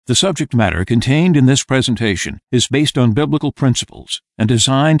The subject matter contained in this presentation is based on biblical principles and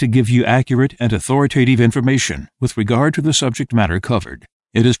designed to give you accurate and authoritative information with regard to the subject matter covered.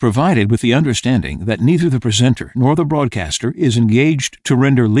 It is provided with the understanding that neither the presenter nor the broadcaster is engaged to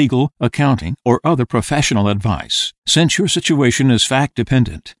render legal, accounting, or other professional advice. Since your situation is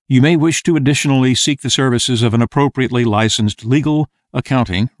fact-dependent, you may wish to additionally seek the services of an appropriately licensed legal,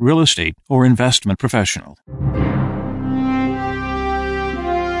 accounting, real estate, or investment professional.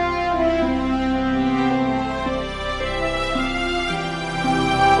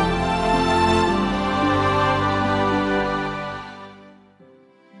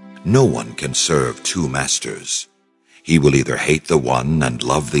 No one can serve two masters. He will either hate the one and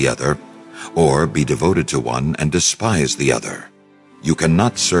love the other, or be devoted to one and despise the other. You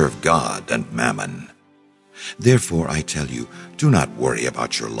cannot serve God and mammon. Therefore, I tell you, do not worry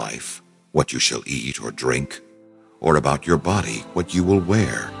about your life, what you shall eat or drink, or about your body, what you will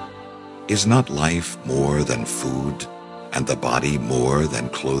wear. Is not life more than food, and the body more than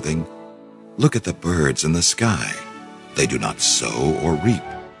clothing? Look at the birds in the sky. They do not sow or reap.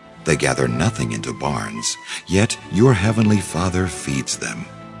 They gather nothing into barns, yet your heavenly Father feeds them.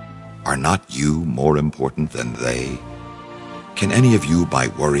 Are not you more important than they? Can any of you, by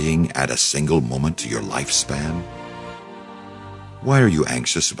worrying, add a single moment to your lifespan? Why are you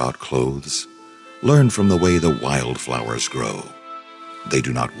anxious about clothes? Learn from the way the wildflowers grow. They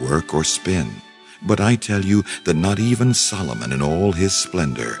do not work or spin, but I tell you that not even Solomon in all his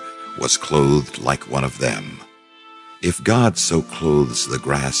splendor was clothed like one of them. If God so clothes the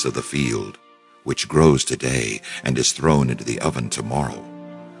grass of the field, which grows today and is thrown into the oven tomorrow,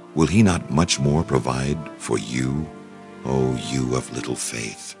 will he not much more provide for you, O you of little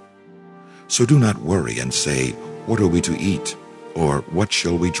faith? So do not worry and say, what are we to eat? Or what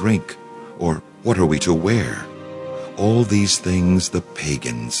shall we drink? Or what are we to wear? All these things the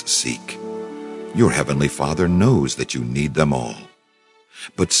pagans seek. Your heavenly Father knows that you need them all.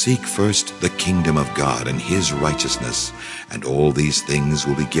 But seek first the kingdom of God and his righteousness, and all these things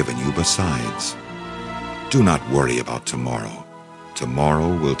will be given you besides. Do not worry about tomorrow.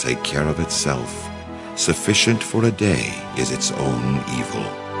 Tomorrow will take care of itself. Sufficient for a day is its own evil.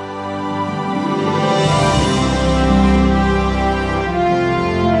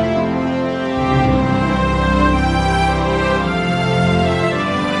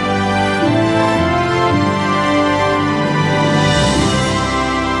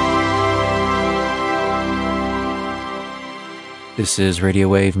 This is Radio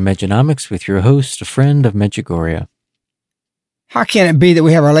Wave Mejanomics with your host, Friend of Medjugorje. How can it be that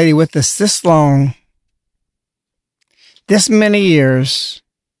we have Our Lady with us this long, this many years,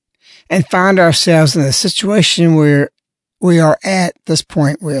 and find ourselves in the situation where we are at this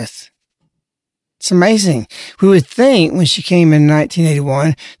point with? It's amazing. We would think when she came in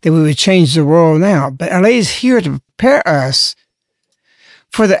 1981 that we would change the world now, but Our Lady's here to prepare us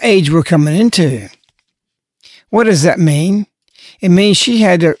for the age we're coming into. What does that mean? It means she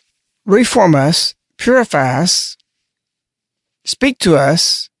had to reform us, purify us, speak to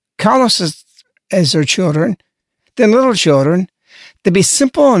us, call us as her children, then little children, to be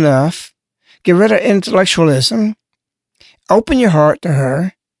simple enough, get rid of intellectualism, open your heart to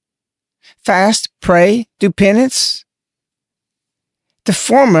her, fast, pray, do penance, to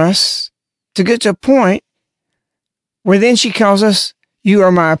form us, to get to a point where then she calls us, you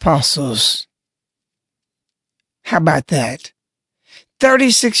are my apostles. How about that?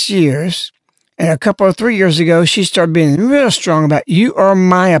 36 years, and 3 years ago, she started being real strong about, you are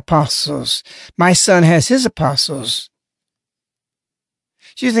my apostles. My son has his apostles.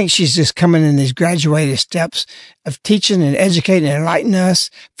 Do you think she's just coming in these graduated steps of teaching and educating and enlightening us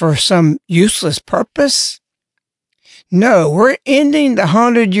for some useless purpose? No, we're ending the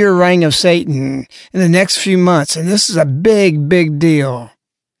 100-year reign of Satan in the next few months, and this is a big, big deal.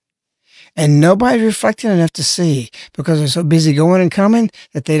 And nobody's reflecting enough to see because they're so busy going and coming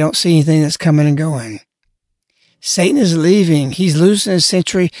that they don't see anything that's coming and going. Satan is leaving. He's losing his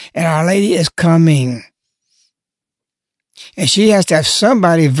century, and Our Lady is coming. And she has to have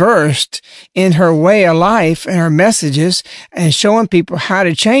somebody versed in her way of life and her messages and showing people how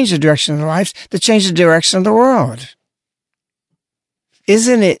to change the direction of their lives, to change the direction of the world.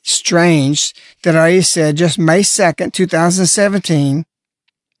 Isn't it strange that Our Lady said just May 2nd, 2017,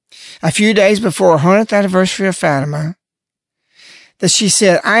 a few days before her 100th anniversary of Fatima, that she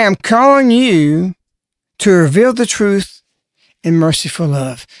said, I am calling you to reveal the truth in merciful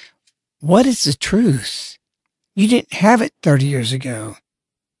love. What is the truth? You didn't have it 30 years ago,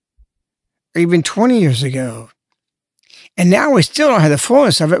 or even 20 years ago. And now we still don't have the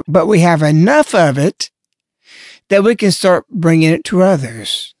fullness of it, but we have enough of it that we can start bringing it to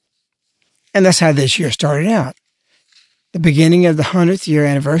others. And that's how this year started out. The beginning of the 100th year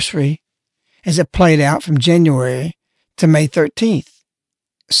anniversary as it played out from January to May 13th.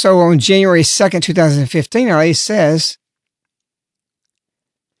 So on January 2nd, 2015, Our Lady says,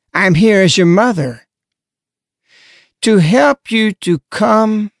 I'm here as your mother to help you to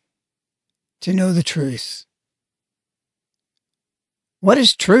come to know the truth. What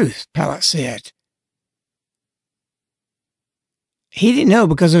is truth? Pilate said. He didn't know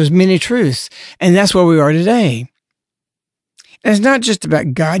because there was many truths, and that's where we are today. And it's not just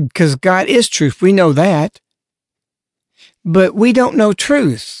about God, because God is truth. We know that. But we don't know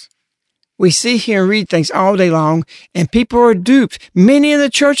truth. We see here and read things all day long, and people are duped. Many in the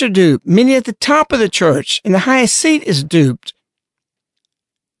church are duped. Many at the top of the church, in the highest seat, is duped.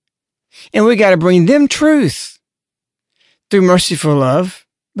 And we got to bring them truth through merciful love,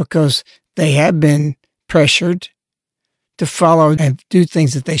 because they have been pressured to follow and do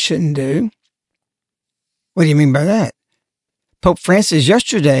things that they shouldn't do. What do you mean by that? Pope Francis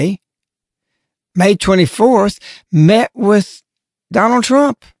yesterday, May 24th, met with Donald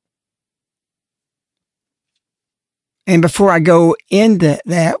Trump. And before I go into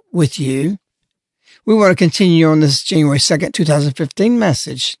that with you, we want to continue on this January 2nd, 2015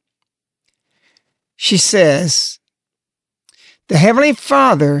 message. She says, the Heavenly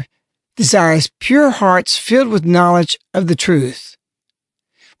Father desires pure hearts filled with knowledge of the truth.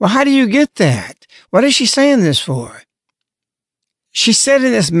 Well, how do you get that? What is she saying this for? She said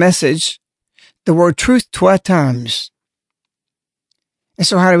in this message the word truth 12 times. And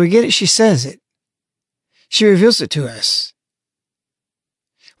so how do we get it? She says it. She reveals it to us.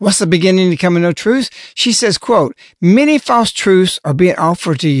 What's the beginning to come to know truth? She says, quote, many false truths are being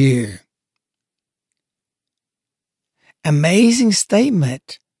offered to you. Amazing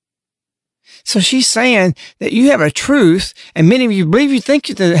statement. So she's saying that you have a truth, and many of you believe you think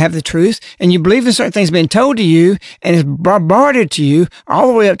you have the truth, and you believe in certain things being told to you, and it's bombarded to you all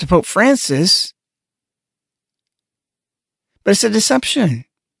the way up to Pope Francis. But it's a deception.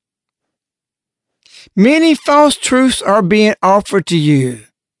 Many false truths are being offered to you.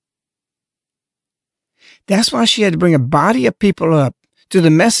 That's why she had to bring a body of people up to the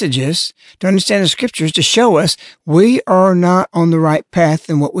messages to understand the scriptures to show us we are not on the right path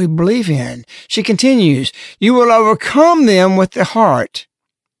in what we believe in. She continues, you will overcome them with the heart.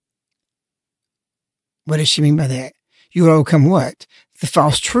 What does she mean by that? You will overcome what? The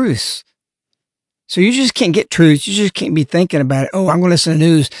false truths. So you just can't get truth. You just can't be thinking about it. Oh, I'm going to listen to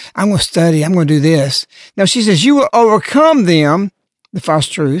news. I'm going to study. I'm going to do this. No, she says you will overcome them, the false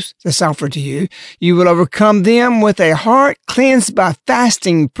truths that's offered to you. You will overcome them with a heart cleansed by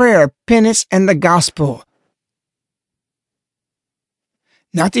fasting, prayer, penance, and the gospel.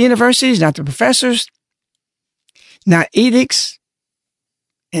 Not the universities, not the professors, not edicts,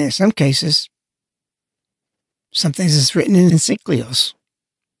 and in some cases, some things is written in encyclicals.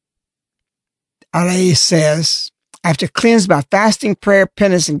 Our Lady says, after cleansed by fasting, prayer,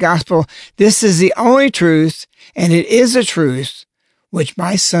 penance, and gospel, this is the only truth, and it is a truth which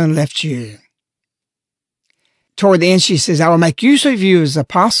my son left you. Toward the end, she says, I will make use of you as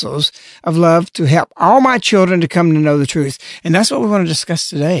apostles of love to help all my children to come to know the truth. And that's what we want to discuss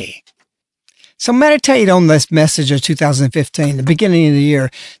today. So meditate on this message of 2015, the beginning of the year,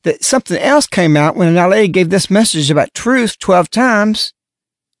 that something else came out when Our Lady gave this message about truth 12 times.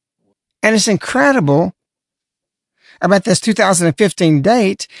 And it's incredible about this 2015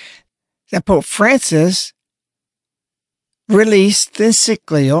 date that Pope Francis released the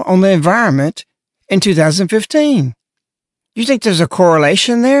encyclical on the environment in 2015. You think there's a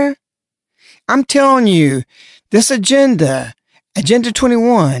correlation there? I'm telling you, this Agenda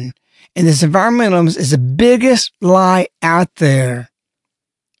 21, and this environmentalism is the biggest lie out there.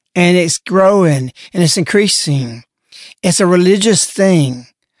 And it's growing and it's increasing. It's a religious thing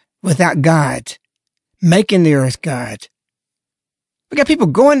without God, making the earth God. We got people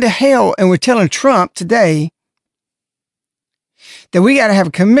going to hell, and we're telling Trump today that we got to have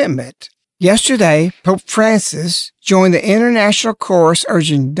a commitment. Yesterday, Pope Francis joined the international chorus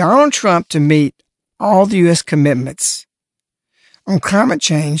urging Donald Trump to meet all the U.S. commitments on climate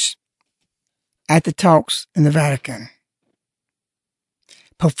change at the talks in the Vatican.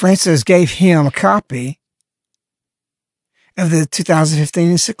 Pope Francis gave him a copy of the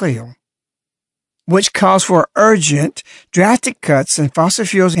 2015 encyclical, which calls for urgent, drastic cuts in fossil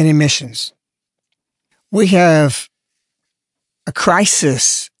fuels and emissions. We have a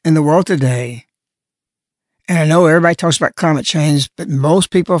crisis in the world today, And I know everybody talks about climate change, but most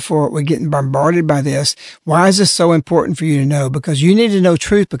people, we're getting bombarded by this. Why is this so important for you to know? Because you need to know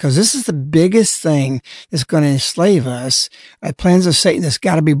truth, because this is the biggest thing that's going to enslave us. The plans of Satan that's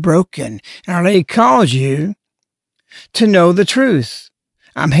got to be broken. And Our Lady calls you to know the truth.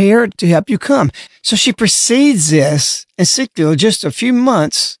 I'm here to help you come. So she precedes this encyclical just a few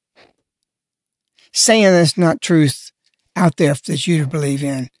months, saying there's not truth out there that you to believe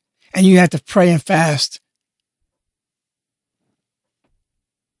in. And you have to pray and fast.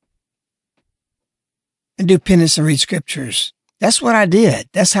 And do penance and read scriptures. That's what I did.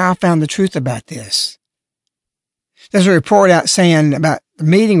 That's how I found the truth about this. There's a report out saying about the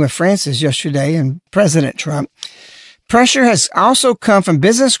meeting with Francis yesterday and President Trump. Pressure has also come from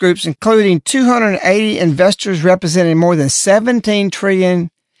business groups, including 280 investors representing more than 17 trillion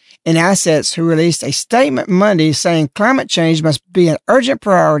in assets, who released a statement Monday saying climate change must be an urgent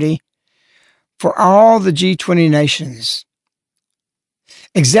priority for all the G20 nations.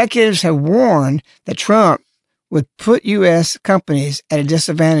 Executives have warned that Trump would put U.S. companies at a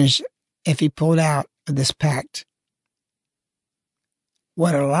disadvantage if he pulled out of this pact.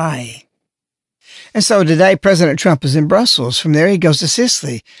 What a lie. And so today, President Trump is in Brussels. From there, he goes to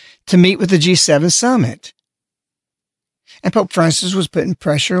Sicily to meet with the G7 summit. And Pope Francis was putting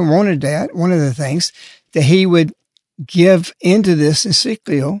pressure and wanted that, one of the things, that he would give into this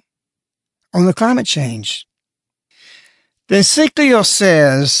encyclical on the climate change. The encyclical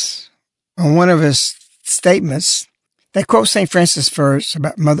says, on one of his statements, they quote St. Francis first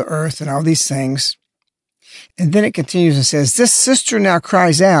about Mother Earth and all these things. And then it continues and says, this sister now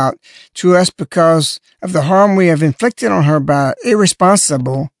cries out to us because of the harm we have inflicted on her by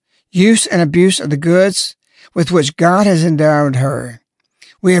irresponsible use and abuse of the goods with which God has endowed her.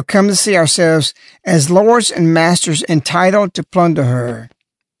 We have come to see ourselves as lords and masters entitled to plunder her.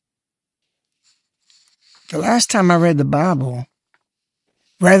 The last time I read the Bible,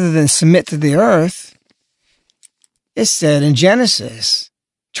 rather than submit to the earth, it said in Genesis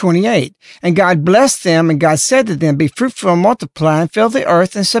 28, and God blessed them, and God said to them, be fruitful and multiply and fill the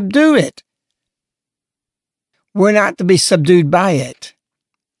earth and subdue it. We're not to be subdued by it.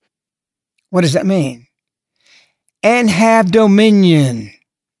 What does that mean? And have dominion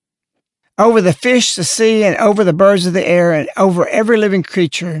over the fish, the sea, and over the birds of the air, and over every living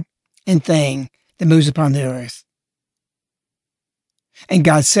creature and thing that moves upon the earth. And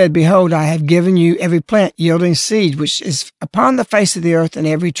God said, behold, I have given you every plant yielding seed, which is upon the face of the earth, and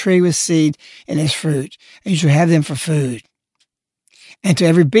every tree with seed in its fruit, and you shall have them for food. And to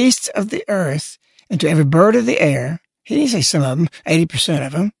every beast of the earth, and to every bird of the air, he didn't say some of them, 80%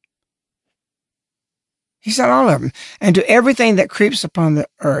 of them. He said all of them. And to everything that creeps upon the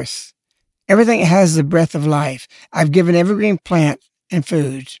earth, everything that has the breath of life, I've given every green plant and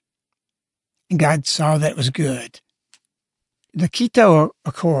food. And God saw that it was good. The Quito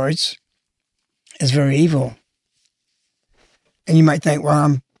Accords is very evil. And you might think, well,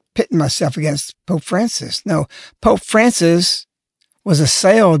 I'm pitting myself against Pope Francis. No, Pope Francis was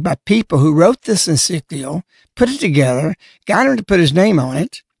assailed by people who wrote this encyclical, put it together, got him to put his name on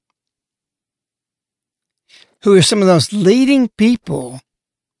it, who are some of those leading people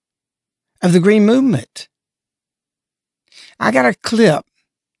of the Green Movement. I got a clip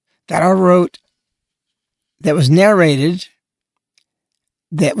that I wrote that was narrated,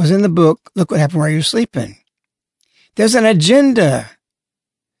 that was in the book, Look What Happened While You Were Sleeping. There's an agenda.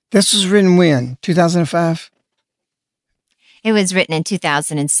 This was written when? 2005? It was written in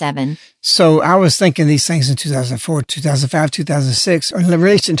 2007. So I was thinking these things in 2004, 2005, 2006, or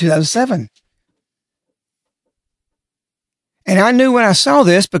released in 2007. And I knew when I saw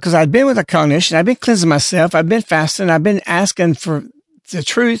this, because I'd been with a cognition, I'd been cleansing myself, I'd been fasting, I'd been asking for the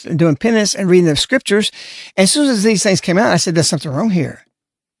truth and doing penance and reading the scriptures. And as soon as these things came out, I said, there's something wrong here.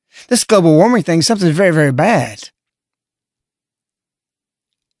 This global warming thing, something's very, very bad.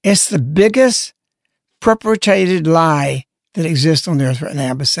 It's the biggest perpetrated lie that exists on the earth right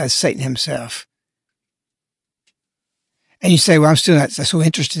now besides Satan himself. And you say, well, I'm still not so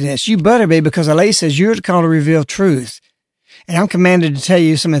interested in this. You better be, because the lady says you're called to reveal truth. And I'm commanded to tell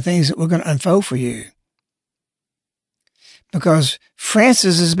you some of the things that we're going to unfold for you. Because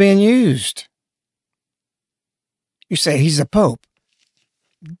Francis is being used. You say he's the Pope.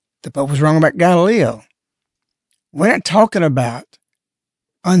 The Pope was wrong about Galileo. We're not talking about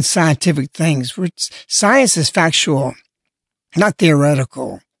unscientific things. Science is factual, not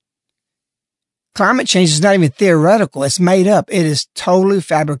theoretical. Climate change is not even theoretical. It's made up. It is totally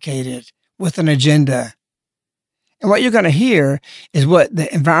fabricated with an agenda. And what you're going to hear is what the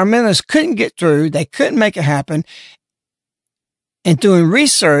environmentalists couldn't get through. They couldn't make it happen. And doing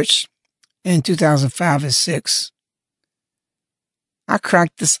research in 2005 and 6. I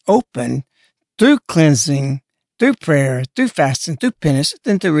cracked this open through cleansing, through prayer, through fasting, through penance,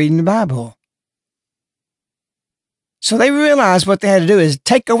 then through reading the Bible. So they realized what they had to do is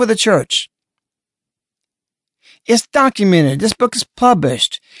take over the church. It's documented. This book is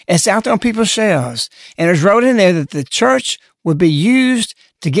published. It's out there on people's shelves. And it's wrote in there that the church would be used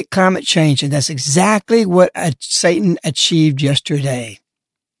to get climate change. And that's exactly what Satan achieved yesterday.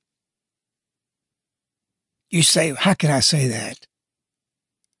 You say, how can I say that?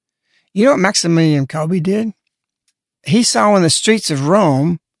 You know what Maximilian Kolbe did? He saw in the streets of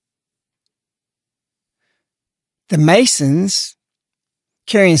Rome the Masons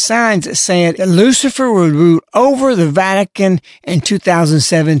carrying signs that said that Lucifer would rule over the Vatican in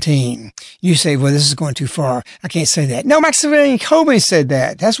 2017. You say, well, this is going too far. I can't say that. No, Maximilian Kolbe said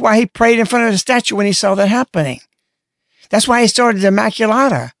that. That's why he prayed in front of the statue when he saw that happening. That's why he started the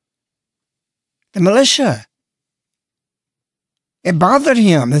Immaculata, the militia. It bothered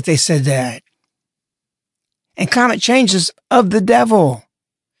him that they said that. And climate change is of the devil.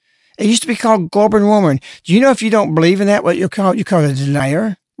 It used to be called global warming. Do you know if you don't believe in that, what you call it a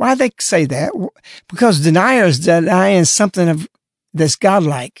denier? Why do they say that? Because denier is denying something that's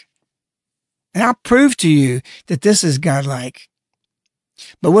godlike. And I'll prove to you that this is godlike.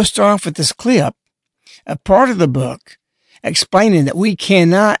 But we'll start off with this clip, a part of the book, explaining that we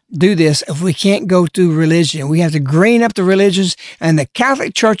cannot do this if we can't go through religion. We have to green up the religions, and the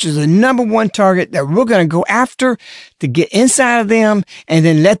Catholic Church is the number one target that we're going to go after to get inside of them and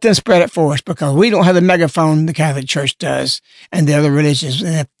then let them spread it for us, because we don't have the megaphone the Catholic Church does and the other religions.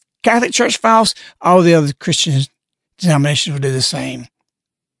 And if Catholic Church falls, all the other Christian denominations will do the same.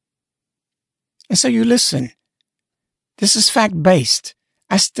 And so you listen. This is fact-based.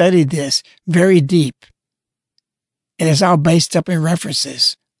 I studied this very deep. And it's all based up in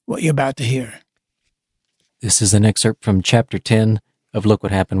references, what you're about to hear. This is an excerpt from Chapter 10 of Look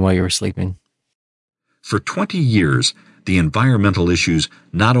What Happened While You Were Sleeping. For 20 years, the environmental issues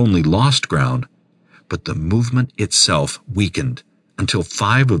not only lost ground, but the movement itself weakened until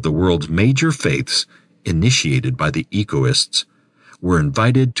 5 of the world's major faiths, initiated by the ecoists, were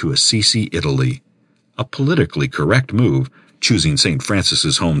invited to Assisi, Italy, a politically correct move, choosing St.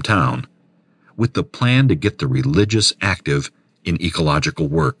 Francis's hometown, with the plan to get the religious active in ecological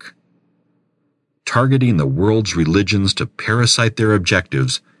work. Targeting the world's religions to parasite their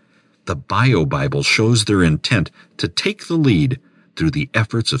objectives, the Bio-Bible shows their intent to take the lead through the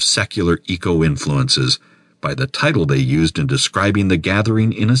efforts of secular eco-influences by the title they used in describing the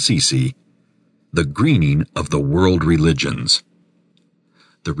gathering in Assisi, The Greening of the World Religions.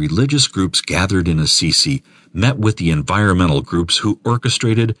 The religious groups gathered in Assisi met with the environmental groups who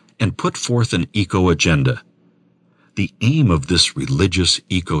orchestrated and put forth an eco-agenda. The aim of this religious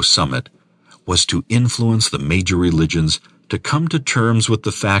eco-summit was to influence the major religions to come to terms with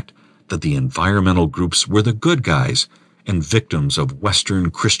the fact that the environmental groups were the good guys and victims of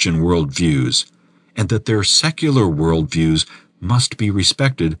Western Christian worldviews, and that their secular worldviews must be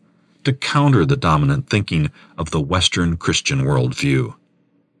respected to counter the dominant thinking of the Western Christian worldview.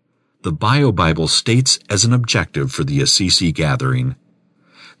 The Bio-Bible states as an objective for the Assisi gathering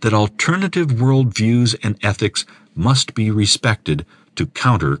that alternative worldviews and ethics must be respected to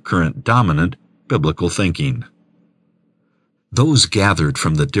counter current dominant biblical thinking. Those gathered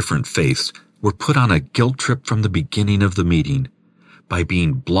from the different faiths were put on a guilt trip from the beginning of the meeting by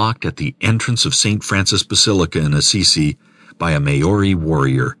being blocked at the entrance of St. Francis Basilica in Assisi by a Maori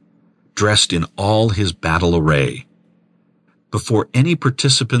warrior, dressed in all his battle array. Before any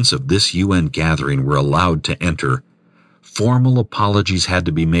participants of this UN gathering were allowed to enter, formal apologies had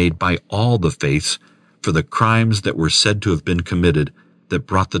to be made by all the faiths for the crimes that were said to have been committed that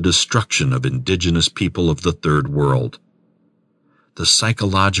brought the destruction of indigenous people of the Third World. The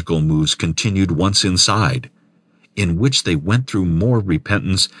psychological moves continued once inside, in which they went through more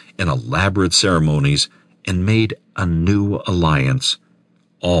repentance and elaborate ceremonies and made a new alliance,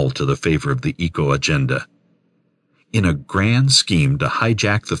 all to the favor of the eco-agenda. In a grand scheme to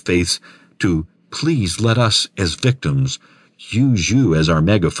hijack the faiths to please let us, as victims, use you as our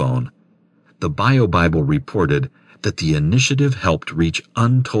megaphone, the Bio-Bible reported that the initiative helped reach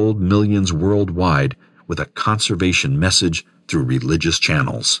untold millions worldwide with a conservation message through religious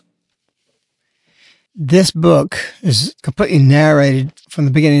channels. This book is completely narrated from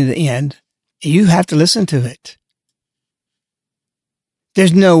the beginning to the end. You have to listen to it.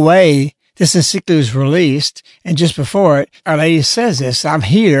 There's no way this encyclical was released, and just before it, Our Lady says this, I'm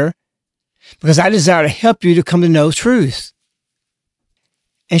here because I desire to help you to come to know truth.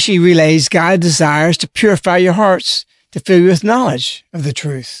 And she relays God desires to purify your hearts, to fill you with knowledge of the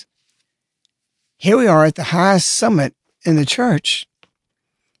truth. here we are at the highest summit in the church,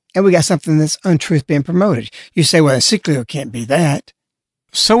 and we got something that's untruth being promoted. You say, well, encyclical can't be that.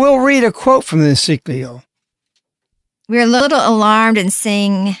 So we'll read a quote from the encyclical. We're a little alarmed in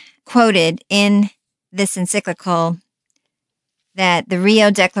seeing quoted in this encyclical that the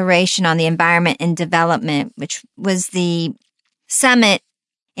Rio Declaration on the Environment and Development, which was the summit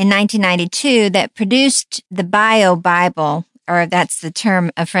in 1992 that produced the Bio Bible, or that's the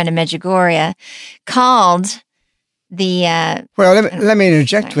term a Friend of Medjugorje, called the... let me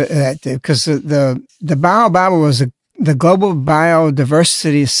interject with that, because the Bio Bible was the Global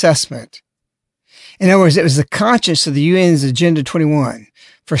Biodiversity Assessment. In other words, it was the conscience of the UN's Agenda 21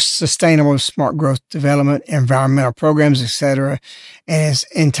 for sustainable smart growth development, environmental programs, etc., and it's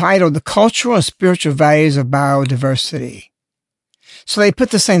entitled The Cultural and Spiritual Values of Biodiversity. So they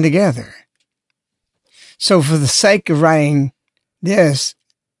put this thing together. So for the sake of writing this,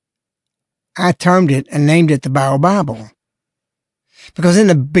 I termed it and named it the Bio Bible. Because in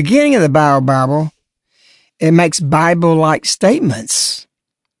the beginning of the Bio Bible, it makes Bible-like statements.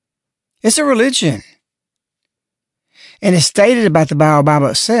 It's a religion. And it's stated about the Bio Bible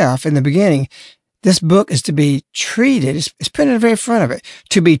itself in the beginning. This book is to be treated, it's put in the very front of it,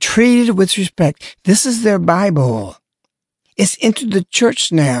 to be treated with respect. This is their Bible. It's entered the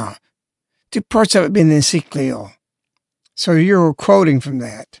church now. 2 parts of it being the encyclical. So you're quoting from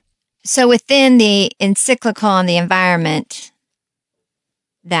that. So within the encyclical on the environment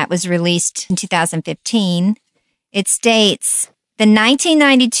that was released in 2015, it states, the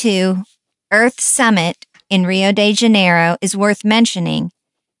 1992 Earth Summit in Rio de Janeiro is worth mentioning.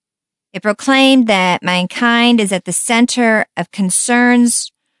 It proclaimed that mankind is at the center of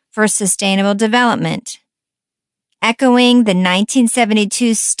concerns for sustainable development. Echoing the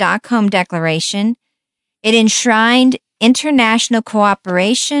 1972 Stockholm Declaration, it enshrined international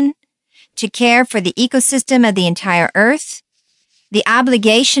cooperation to care for the ecosystem of the entire Earth, the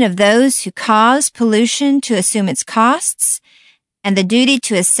obligation of those who cause pollution to assume its costs, and the duty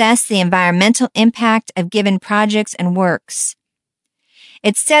to assess the environmental impact of given projects and works.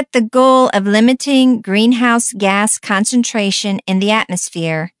 It set the goal of limiting greenhouse gas concentration in the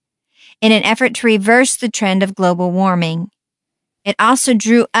atmosphere in an effort to reverse the trend of global warming. It also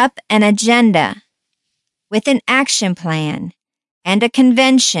drew up an agenda with an action plan and a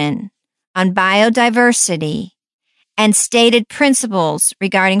convention on biodiversity and stated principles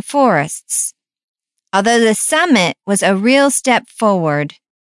regarding forests. Although the summit was a real step forward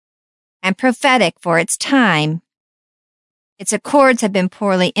and prophetic for its time, its accords have been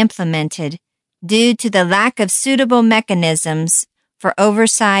poorly implemented due to the lack of suitable mechanisms for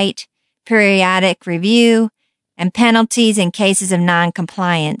oversight, periodic review, and penalties in cases of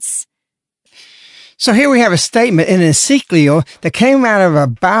non-compliance. So here we have a statement in an encyclical that came out of a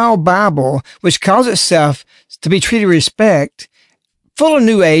Bio Bible, which calls itself to be treated with respect, full of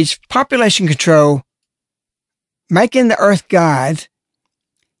New Age, population control, making the earth God,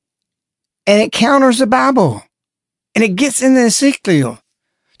 and it counters the Bible. And it gets in the encyclical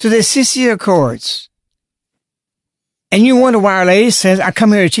to the Assisi Accords. And you wonder why Our Lady says, I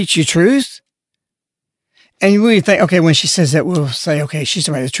come here to teach you truth. And we think, okay, when she says that, we'll say, okay, she's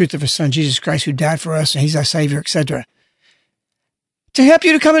talking about the truth of her son, Jesus Christ, who died for us, and he's our Savior, etc. To help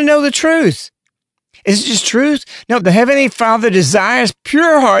you to come and know the truth. Is it just truth? No, the Heavenly Father desires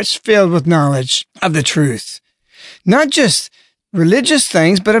pure hearts filled with knowledge of the truth. Not just religious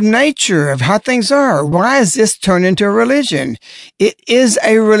things, but of nature, of how things are. Why is this turned into a religion? It is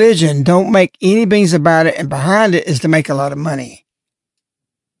a religion. Don't make any beans about it, and behind it is to make a lot of money.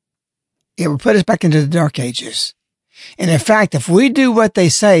 It will put us back into the Dark Ages. And in fact, if we do what they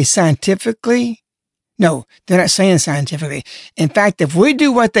say scientifically, no, they're not saying scientifically. In fact, if we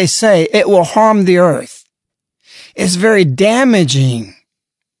do what they say, it will harm the earth. It's very damaging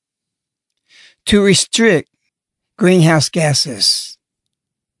to restrict greenhouse gases.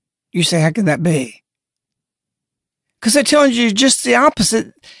 You say, how could that be? Because they're telling you just the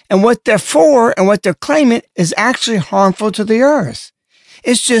opposite, and what they're for and what they're claiming is actually harmful to the earth.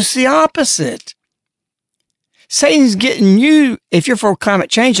 It's just the opposite. Satan's getting you, if you're for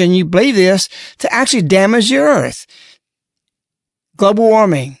climate change and you believe this, to actually damage the earth. Global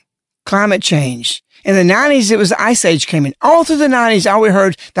warming, climate change. In the 90s, it was the Ice Age came in. All through the 90s, all we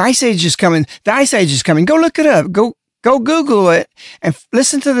heard, the Ice Age is coming. The Ice Age is coming. Go look it up. Go Google it and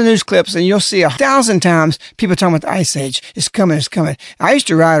listen to the news clips, and you'll see 1,000 times people talking about the Ice Age. It's coming, it's coming. I used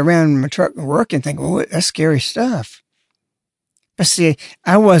to ride around in my truck and work and think, oh, that's scary stuff. But see,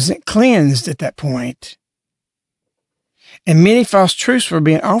 I wasn't cleansed at that point. And many false truths were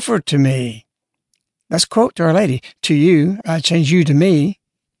being offered to me. Let's quote to Our Lady. To you, I change you to me.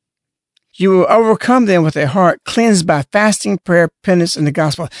 You will overcome them with a heart cleansed by fasting, prayer, penance, and the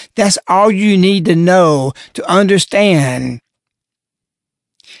gospel. That's all you need to know to understand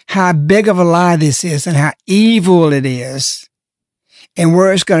how big of a lie this is and how evil it is and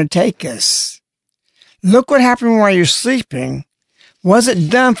where it's going to take us. Look what happened while you're sleeping. Wasn't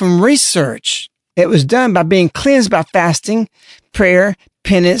done from research. It was done by being cleansed by fasting, prayer,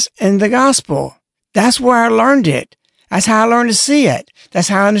 penance, and the gospel. That's where I learned it. That's how I learned to see it. That's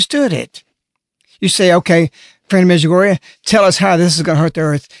how I understood it. You say, okay, Friend of Medjugorje, tell us how this is going to hurt the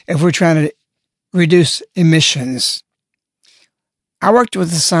earth if we're trying to reduce emissions. I worked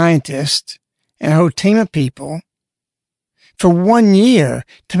with a scientist and a whole team of people for 1 year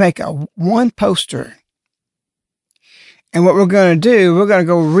to make one poster. And what we're going to do, we're going to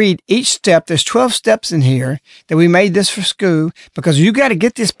go read each step. There's 12 steps in here that we made this for school because you got to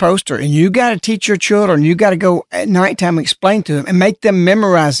get this poster and you got to teach your children. You got to go at nighttime and explain to them and make them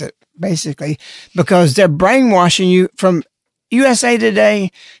memorize it, basically, because they're brainwashing you from USA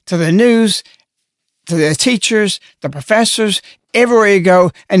Today to the news, to the teachers, the professors, everywhere you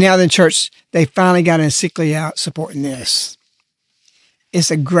go. And now the church, they finally got an encyclical out supporting this.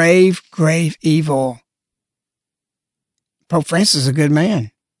 It's a grave, grave evil. Pope Francis is a good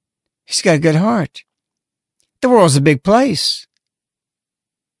man. He's got a good heart. The world's a big place.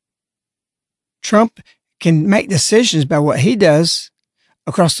 Trump can make decisions by what he does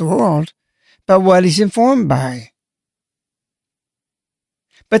across the world, by what he's informed by.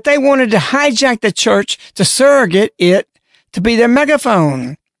 But they wanted to hijack the church to surrogate it to be their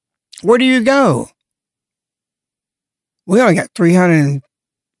megaphone. Where do you go? We only got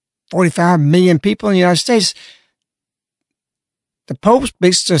 345 million people in the United States. The Pope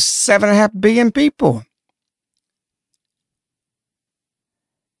speaks to 7.5 billion people.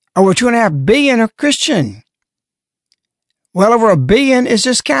 Over 2.5 billion are Christian. Well over 1 billion is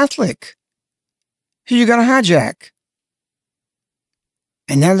just Catholic. Who are you going to hijack?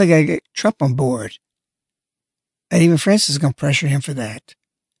 And now they got to get Trump on board. And even Francis is going to pressure him for that.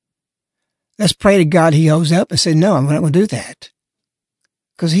 Let's pray to God he holds up and say, no, I'm not going to do that.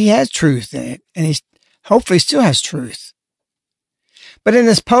 Because he has truth in it. And he hopefully still has truth. But in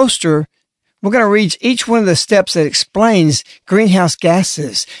this poster, we're going to read each one of the steps that explains greenhouse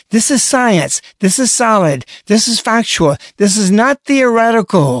gases. This is science. This is solid. This is factual. This is not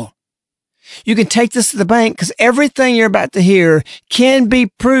theoretical. You can take this to the bank because everything you're about to hear can be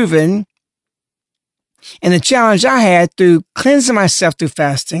proven. And the challenge I had through cleansing myself through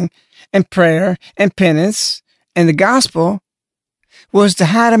fasting and prayer and penance and the gospel was to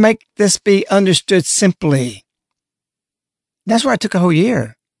how to make this be understood simply. That's why it took a whole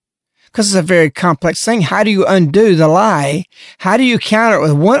year. Because it's a very complex thing. How do you undo the lie? How do you counter it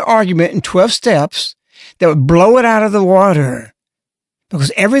with one argument in 12 steps that would blow it out of the water?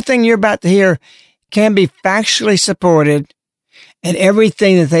 Because everything you're about to hear can be factually supported, and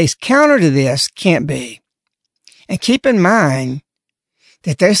everything that they counter to this can't be. And keep in mind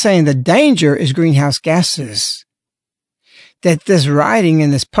that they're saying the danger is greenhouse gases. That this writing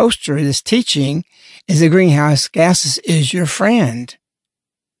and this poster, this teaching, is the greenhouse gases is your friend.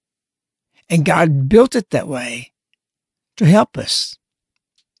 And God built it that way to help us.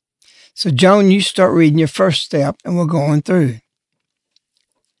 So, Joan, you start reading your first step, and we'll go on through.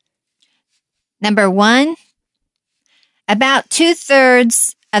 Number 1, about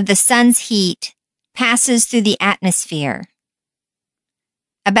 2/3 of the sun's heat passes through the atmosphere.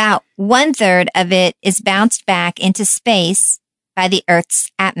 About 1/3 of it is bounced back into space by the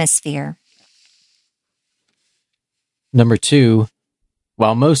Earth's atmosphere. Number 2,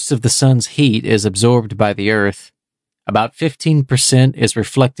 while most of the sun's heat is absorbed by the Earth, about 15% is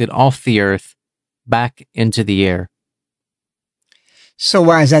reflected off the Earth back into the air. So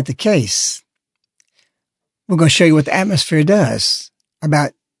why is that the case? We're going to show you what the atmosphere does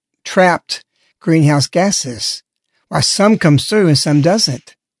about trapped greenhouse gases, why some comes through and some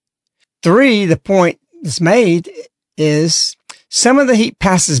doesn't. 3, the point that's made is some of the heat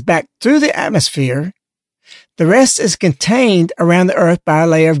passes back through the atmosphere. The rest is contained around the Earth by a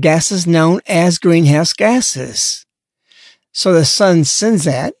layer of gases known as greenhouse gases. So the sun sends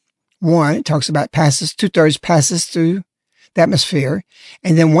that. 1, it talks about passes, 2/3 passes through the atmosphere,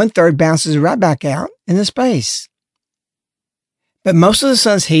 and then 1/3 bounces right back out into space. But most of the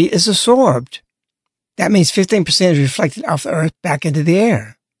sun's heat is absorbed. That means 15% is reflected off the Earth back into the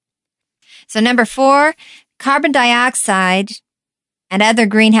air. So number 4, carbon dioxide and other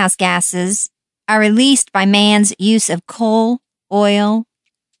greenhouse gases are released by man's use of coal, oil,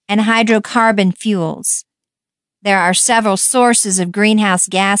 and hydrocarbon fuels. There are several sources of greenhouse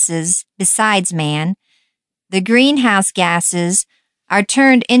gases besides man. The greenhouse gases are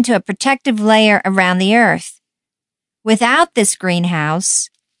turned into a protective layer around the Earth. Without this greenhouse,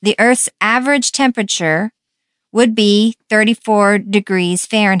 the Earth's average temperature would be 34 degrees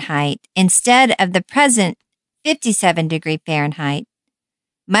Fahrenheit instead of the present 57 degree Fahrenheit.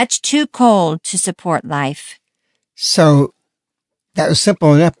 Much too cold to support life. So that was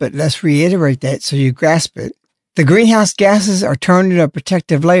simple enough, but let's reiterate that so you grasp it. The greenhouse gases are turned into a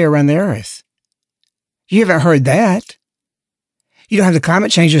protective layer around the Earth. You haven't heard that. You don't have the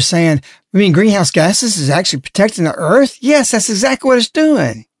climate changers saying, I mean, greenhouse gases is actually protecting the Earth? Yes, that's exactly what it's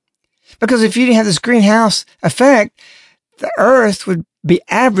doing. Because if you didn't have this greenhouse effect, the Earth would be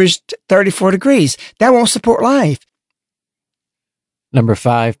averaged 34 degrees. That won't support life. Number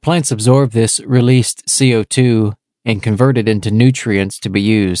 5, plants absorb this released CO2 and convert it into nutrients to be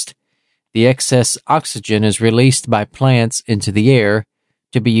used. The excess oxygen is released by plants into the air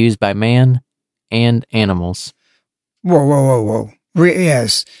to be used by man and animals. Whoa.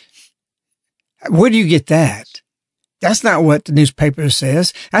 Yes. Where do you get that? That's not what the newspaper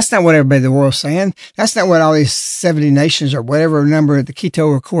says. That's not what everybody in the world's saying. That's not what all these 70 nations or whatever number the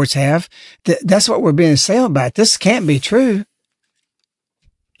Quito Accords have. That's what we're being assailed about. This can't be true.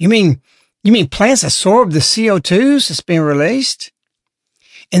 You mean plants absorb the CO2s that's being released?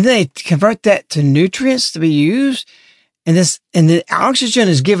 And then they convert that to nutrients to be used? And the oxygen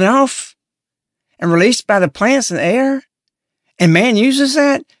is given off and released by the plants in the air? And man uses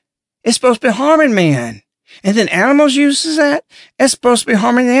that? It's supposed to be harming man. And then animals uses that? It's supposed to be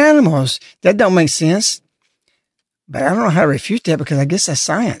harming the animals. That don't make sense. But I don't know how to refute that because I guess that's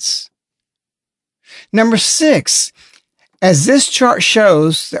science. Number 6. As this chart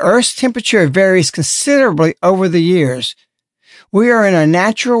shows, the Earth's temperature varies considerably over the years. We are in a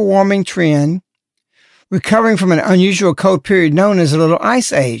natural warming trend, recovering from an unusual cold period known as a little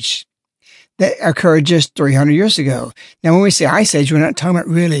ice age that occurred just 300 years ago. Now, when we say ice age, we're not talking about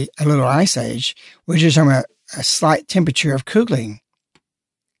really a little ice age. We're just talking about a slight temperature of cooling.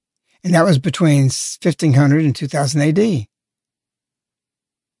 And that was between 1500 and 2000 AD.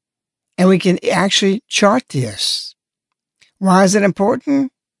 And we can actually chart this. Why is it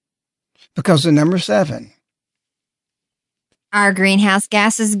important? Because of number 7. Are greenhouse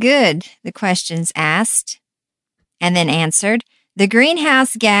gases good? The question's asked. And then answered, the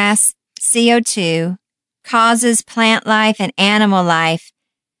greenhouse gas, CO2, causes plant life and animal life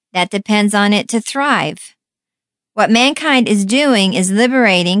that depends on it to thrive. What mankind is doing is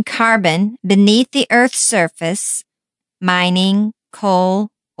liberating carbon beneath the Earth's surface, mining, coal,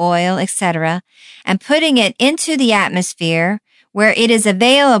 oil, etc., and putting it into the atmosphere where it is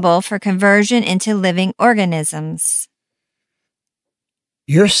available for conversion into living organisms.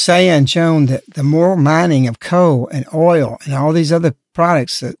 You're saying, Joan, that the more mining of coal and oil and all these other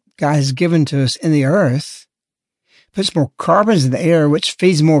products that God has given to us in the earth puts more carbons in the air, which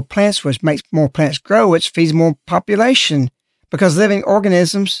feeds more plants, which makes more plants grow, which feeds more population, because living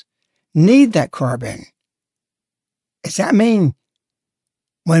organisms need that carbon. Does that mean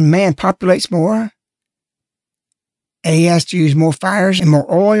when man populates more and he has to use more fires and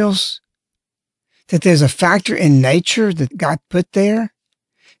more oils, that there's a factor in nature that God put there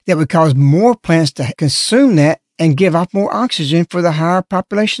that would cause more plants to consume that and give off more oxygen for the higher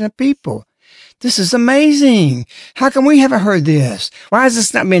population of people? This is amazing. How come we haven't heard this? Why is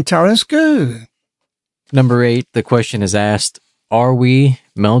this not being taught in school? Number 8, the question is asked, are we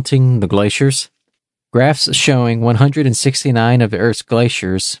melting the glaciers? Graphs showing 169 of the Earth's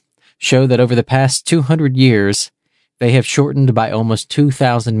glaciers show that over the past 200 years, they have shortened by almost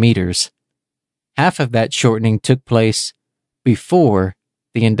 2,000 meters. Half of that shortening took place before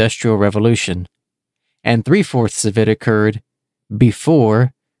the Industrial Revolution, and 3/4 of it occurred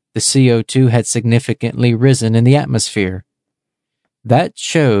before the CO2 had significantly risen in the atmosphere. That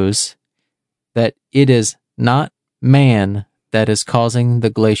shows that it is not man that is causing the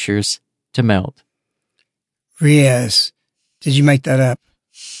glaciers to melt. Yes. Did you make that up?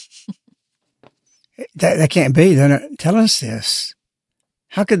 That can't be. They're not telling us this.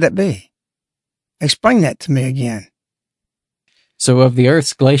 How could that be? Explain that to me again. So of the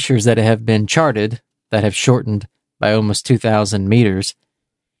Earth's glaciers that have been charted, that have shortened by almost 2,000 meters,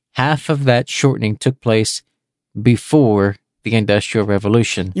 half of that shortening took place before the Industrial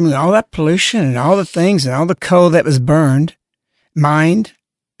Revolution. You mean all that pollution and all the things and all the coal that was burned, mined,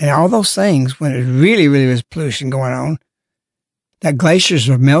 and all those things, when it really was pollution going on, that glaciers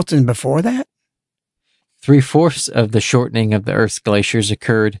were melting before that? 3/4 of the shortening of the Earth's glaciers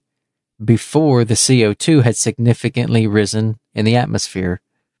occurred before the CO2 had significantly risen in the atmosphere.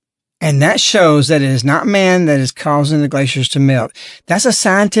 And that shows that it is not man that is causing the glaciers to melt. That's a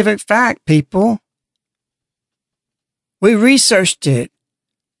scientific fact, people. We researched it.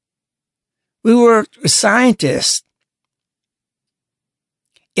 We worked with scientists.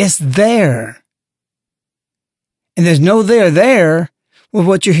 It's there. And there's no there with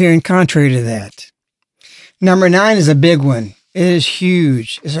what you're hearing contrary to that. Number 9 is a big one. It is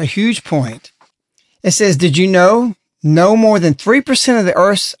huge. It's a huge point. It says, did you know no more than 3% of the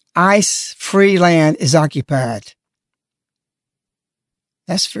Earth's ice-free land is occupied?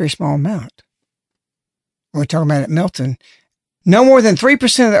 That's a very small amount. We're talking about it melting. No more than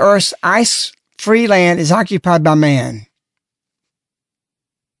 3% of the Earth's ice-free land is occupied by man.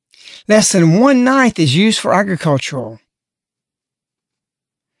 Less than 1/9 is used for agricultural.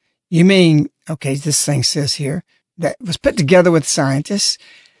 You mean, okay, this thing says here, that was put together with scientists,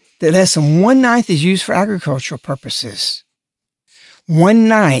 that less than 1/9 is used for agricultural purposes.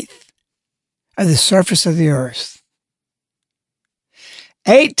 1/9 of the surface of the earth.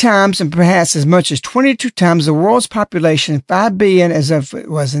 8 times and perhaps as much as 22 times the world's population, 5 billion as of it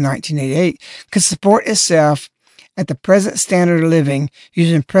was in 1988, could support itself at the present standard of living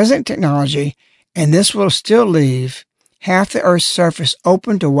using present technology, and this will still leave half the Earth's surface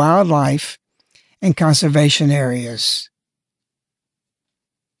open to wildlife and conservation areas.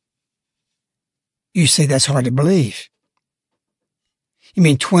 You say that's hard to believe. You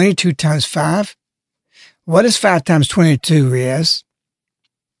mean 22 times 5? What is 5 times 22, Riaz?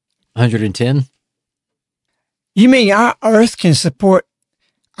 110. You mean our Earth can support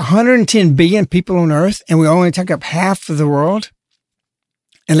 110 billion people on Earth, and we only take up half of the world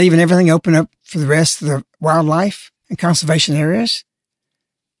and leaving everything open up for the rest of the wildlife and conservation areas?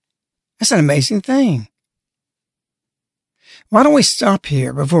 That's an amazing thing. Why don't we stop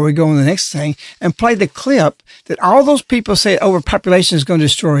here before we go on to the next thing and play the clip that all those people say overpopulation is going to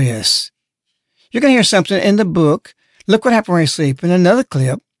destroy us? You're going to hear something in the book, Look What Happened When You're Sleeping, another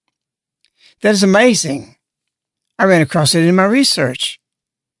clip that is amazing. I ran across it in my research.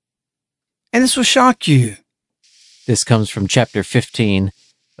 And this will shock you. This comes from chapter 15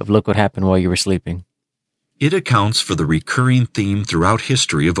 of Look What Happened While You Were Sleeping. It accounts for the recurring theme throughout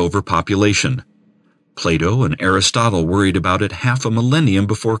history of overpopulation. Plato and Aristotle worried about it half a millennium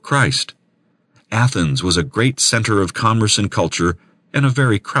before Christ. Athens was a great center of commerce and culture and a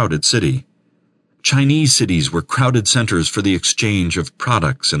very crowded city. Chinese cities were crowded centers for the exchange of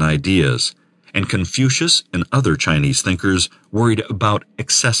products and ideas, and Confucius and other Chinese thinkers worried about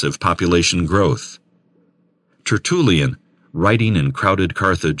excessive population growth. Tertullian, writing in crowded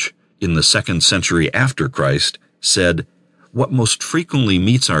Carthage in the 2nd century after Christ, said, "What most frequently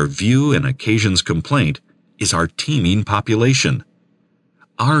meets our view and occasions complaint is our teeming population.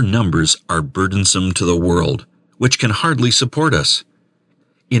 Our numbers are burdensome to the world, which can hardly support us.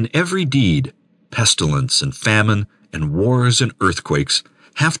 In every deed, pestilence and famine and wars and earthquakes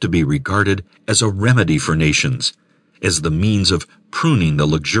have to be regarded as a remedy for nations, as the means of pruning the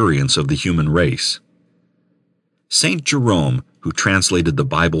luxuriance of the human race." Saint Jerome, who translated the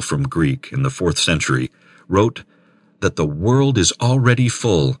Bible from Greek in the 4th century, wrote that the world is already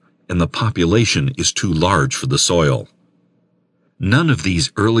full and the population is too large for the soil. None of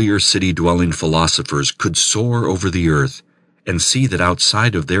these earlier city-dwelling philosophers could soar over the earth and see that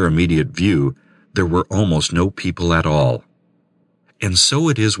outside of their immediate view there were almost no people at all. And so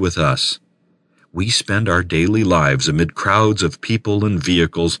it is with us. We spend our daily lives amid crowds of people and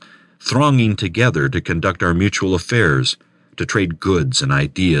vehicles, thronging together to conduct our mutual affairs, to trade goods and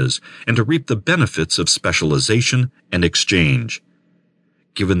ideas, and to reap the benefits of specialization and exchange.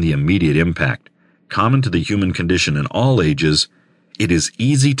 Given the immediate impact, common to the human condition in all ages, it is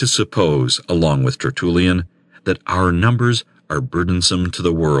easy to suppose, along with Tertullian, that our numbers are burdensome to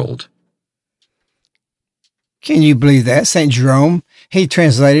the world. Can you believe that? St. Jerome, he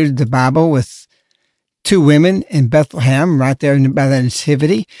translated the Bible with 2 women in Bethlehem right there by the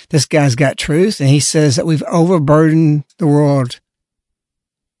Nativity. This guy's got truth, and he says that we've overburdened the world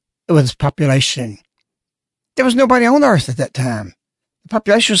with its population. There was nobody on earth at that time. The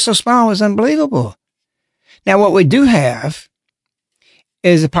population was so small, it was unbelievable. Now, what we do have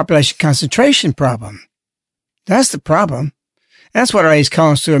is a population concentration problem. That's the problem. That's what he's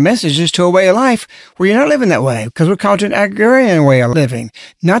calling us through a message, is to a way of life where you're not living that way, because we're called to an agrarian way of living,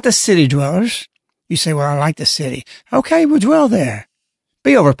 not the city dwellers. You say, well, I like the city. Okay, we'll dwell there.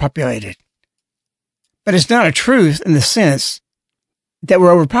 Be overpopulated. But it's not a truth in the sense that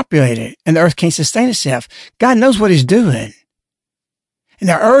we're overpopulated and the earth can't sustain itself. God knows what he's doing. And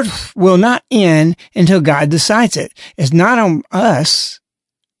the earth will not end until God decides it. It's not on us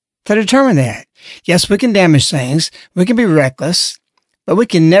to determine that. Yes, we can damage things. We can be reckless, but we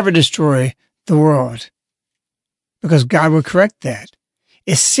can never destroy the world because God will correct that.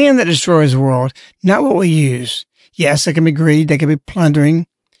 It's sin that destroys the world, not what we use. Yes, there can be greed, there can be plundering,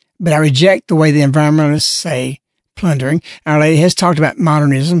 but I reject the way the environmentalists say plundering. Our Lady has talked about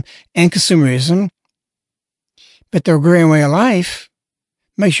modernism and consumerism, but their agrarian way of life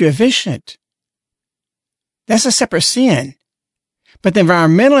makes you efficient. That's a separate sin. But the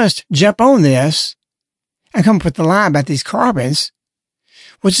environmentalists jump on this and come up with the lie about these carbons,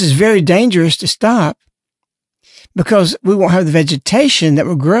 which is very dangerous to stop because we won't have the vegetation that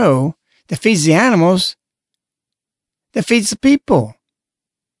will grow that feeds the animals, that feeds the people.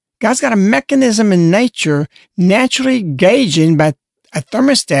 God's got a mechanism in nature naturally gauging by a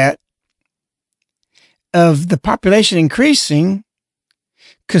thermostat of the population increasing,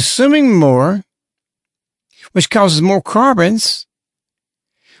 consuming more, which causes more carbons,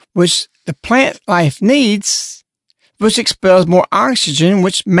 which the plant life needs, which expels more oxygen,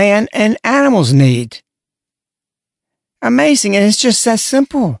 which man and animals need. Amazing. And it's just that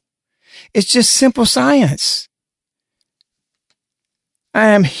simple. It's just simple science. I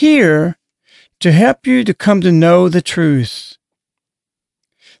am here to help you to come to know the truth.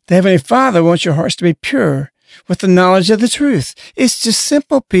 The Heavenly Father wants your hearts to be pure with the knowledge of the truth. It's just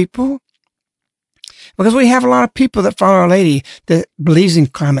simple, people. Because we have a lot of people that follow Our Lady that believes in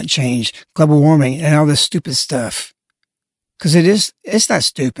climate change, global warming, and all this stupid stuff. Because it's not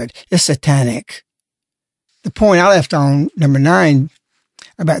stupid. It's satanic. The point I left on, number 9,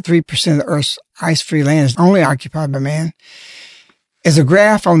 about 3% of the Earth's ice-free land is only occupied by man, is a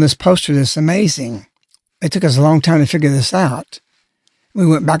graph on this poster that's amazing. It took us a long time to figure this out. We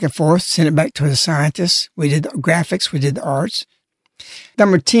went back and forth, sent it back to the scientists. We did the graphics. We did the arts.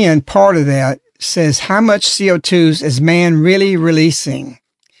 Number 10, part of that, says how much CO2 is man really releasing.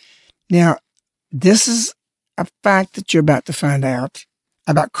 Now, this is a fact that you're about to find out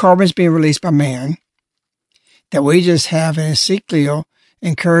about carbons being released by man, that we just have an Ezekiel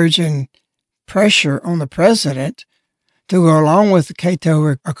encouraging pressure on the president to go along with the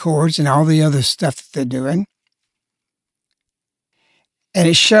Cato Accords and all the other stuff that they're doing. And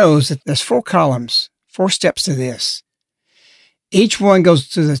it shows that there's 4 columns, 4 steps to this. Each one goes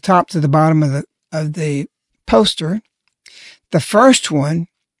to the top to the bottom of the poster. The first one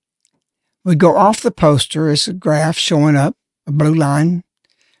would go off the poster. It's a graph showing up, a blue line,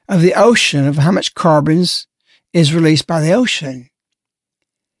 of the ocean, of how much carbons is released by the ocean.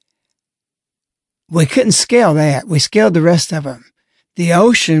 We couldn't scale that. We scaled the rest of them. The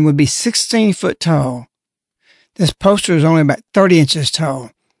ocean would be 16 foot tall. This poster is only about 30 inches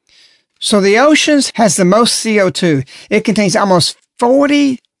tall. So the oceans has the most CO2. It contains almost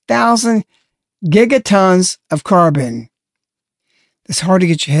 40,000 gigatons of carbon. It's hard to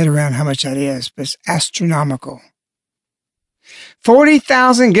get your head around how much that is, but it's astronomical.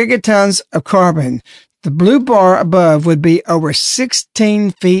 40,000 gigatons of carbon. The blue bar above would be over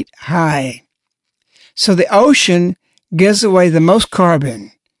 16 feet high. So the ocean gives away the most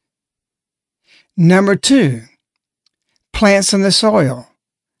carbon. Number 2, plants in the soil.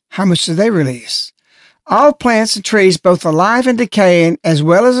 How much do they release? All plants and trees, both alive and decaying, as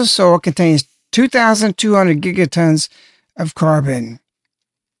well as the soil, contains 2,200 gigatons of carbon.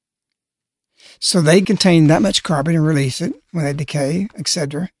 So they contain that much carbon and release it when they decay,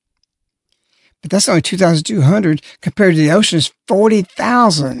 etc. But that's only 2,200 compared to the ocean's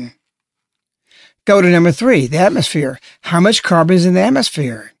 40,000. Go to number 3, the atmosphere. How much carbon is in the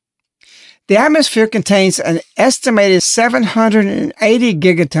atmosphere? The atmosphere contains an estimated 780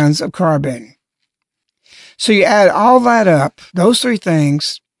 gigatons of carbon. So you add all that up, those 3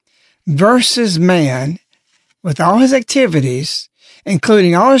 things, versus man, with all his activities,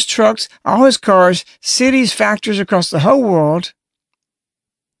 including all his trucks, all his cars, cities, factories across the whole world.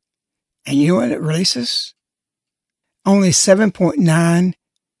 And you know what it releases? Only 7.9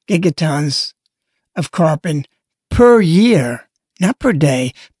 gigatons of carbon per year, not per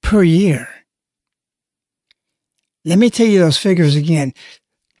day, per year. Let me tell you those figures again.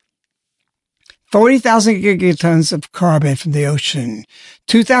 40,000 gigatons of carbon from the ocean,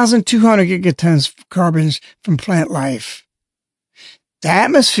 2,200 gigatons of carbon from plant life. The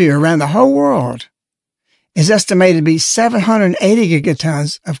atmosphere around the whole world is estimated to be 780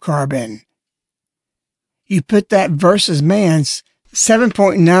 gigatons of carbon. You put that versus man's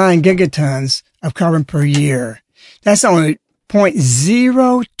 7.9 gigatons of carbon per year. That's only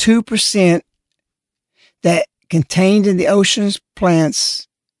 0.02% that contained in the oceans, plants,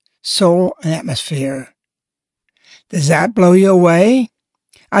 soil, and atmosphere. Does that blow you away?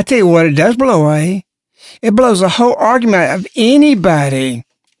 I tell you what, it does blow away. It blows the whole argument of anybody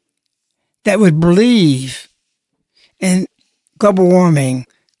that would believe in global warming,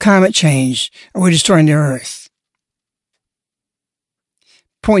 climate change, or we're destroying the earth.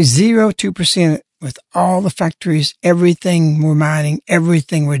 0.02% with all the factories, everything we're mining,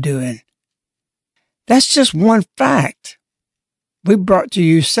 everything we're doing. That's just one fact. We brought to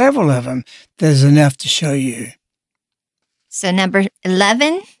you several of them. There's enough to show you. So number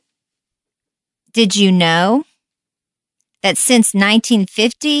 11, did you know that since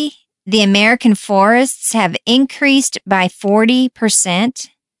 1950, the American forests have increased by 40%?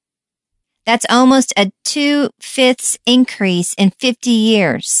 That's almost a 2/5 increase in 50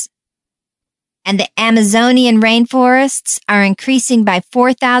 years. And the Amazonian rainforests are increasing by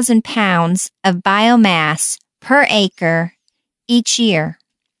 4,000 pounds of biomass per acre each year.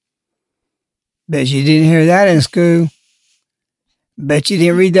 Bet you didn't hear that in school. Bet you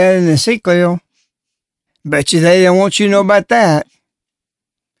didn't read that in the Ezekiel. Bet you they don't want you to know about that.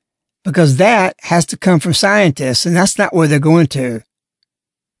 Because that has to come from scientists, and that's not where they're going to.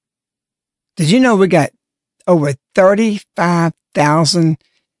 Did you know we got over 35,000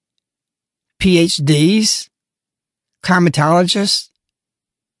 PhDs, climatologists,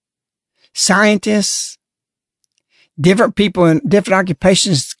 scientists, different people in different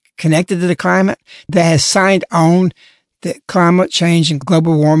occupations connected to the climate that has signed on that climate change and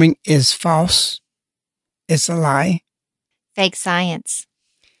global warming is false? It's a lie. Fake science.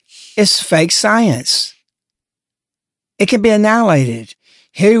 It's fake science. It can be annihilated.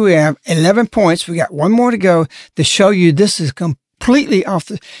 Here we have 11 points. We got one more to go to show you this is completely off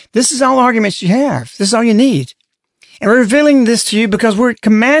this is all the arguments you have. This is all you need. And we're revealing this to you because we're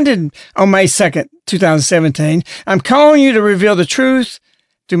commanded on May 2nd, 2017. I'm calling you to reveal the truth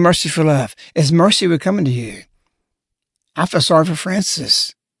through merciful love. As mercy we're coming to you. I feel sorry for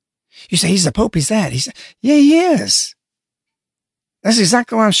Francis. You say, he's the Pope, he's that. Yeah, he is. That's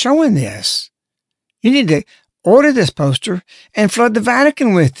exactly why I'm showing this. You need to order this poster and flood the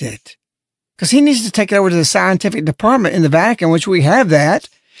Vatican with it. Because he needs to take it over to the scientific department in the Vatican, which we have that.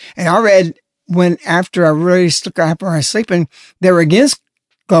 And I read after I really looked up when I was sleeping, they were against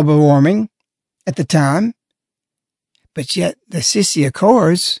global warming at the time. But yet the Sisi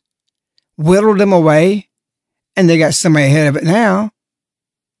Accords whittled them away, and they got somebody ahead of it now.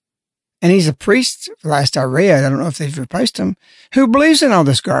 And he's a priest, last I read, I don't know if they've replaced him, who believes in all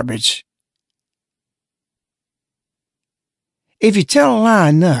this garbage. If you tell a lie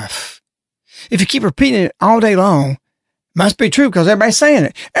enough, if you keep repeating it all day long, must be true because everybody's saying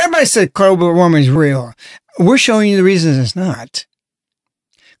it. Everybody said global warming is real. We're showing you the reasons it's not.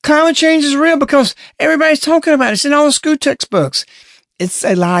 Climate change is real because everybody's talking about it. It's in all the school textbooks. It's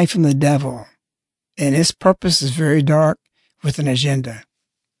a lie from the devil. And its purpose is very dark with an agenda.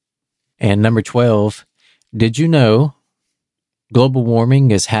 And number 12, did you know global warming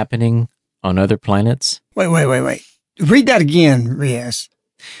is happening on other planets? Wait. Read that again, Riaz.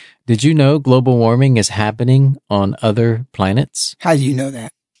 Did you know global warming is happening on other planets? How do you know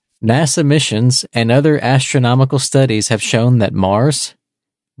that? NASA missions and other astronomical studies have shown that Mars,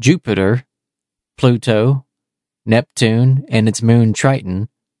 Jupiter, Pluto, Neptune, and its moon Triton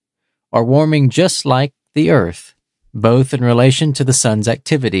are warming just like the Earth, both in relation to the sun's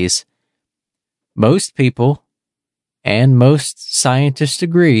activities. Most people and most scientists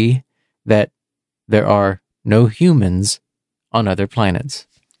agree that there are no humans on other planets.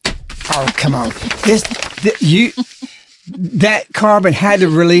 Oh, come on. That carbon had to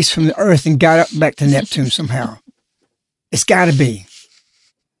release from the Earth and got up back to Neptune somehow. It's got to be.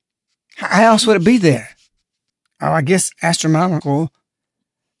 How else would it be there? Oh, I guess astronomical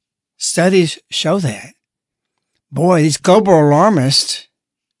studies show that. Boy, these global alarmists,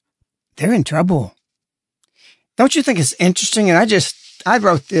 they're in trouble. Don't you think it's interesting? And I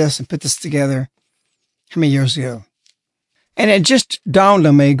wrote this and put this together how many years ago? And it just dawned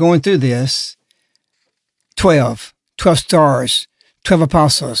on me going through this. 12 stars, 12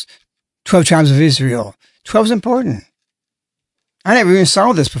 apostles, 12 tribes of Israel. 12 is important. I never even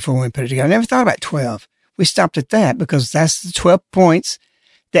saw this before when we put it together. I never thought about 12. We stopped at that because that's the 12 points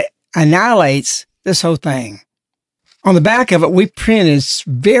that annihilates this whole thing. On the back of it, we printed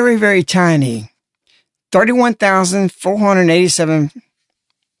very, very tiny 31,487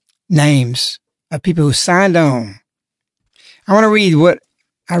 names of people who signed on. I want to read what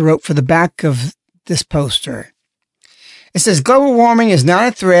I wrote for the back of this poster. It says, global warming is not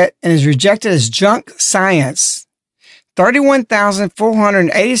a threat and is rejected as junk science.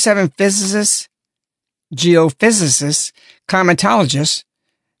 31,487 physicists, geophysicists, climatologists,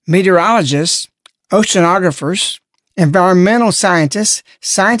 meteorologists, oceanographers, environmental scientists,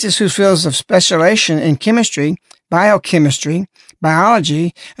 scientists whose fields of specialization in chemistry, biochemistry,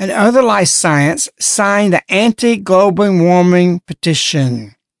 biology, and other life science signed the anti-global warming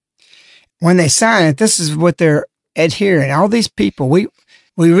petition. When they sign it, this is what they're adhering. All these people, we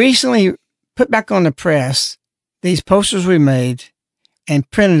recently put back on the press these posters we made and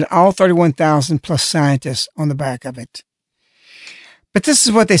printed all 31,000 plus scientists on the back of it. But this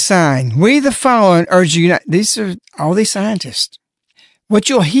is what they signed. We, the following, urge you not. These are all these scientists. What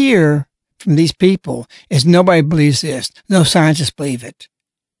you'll hear from these people is nobody believes this. No scientists believe it.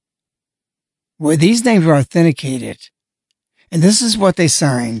 Well, these names were authenticated. And this is what they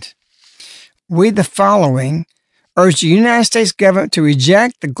signed. We, the following, urge the United States government to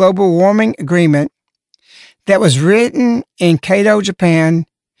reject the global warming agreement that was written in Kyoto, Japan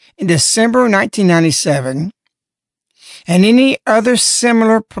in December 1997, and any other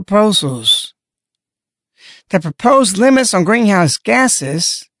similar proposals. The proposed limits on greenhouse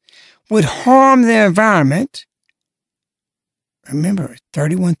gases would harm the environment. Remember,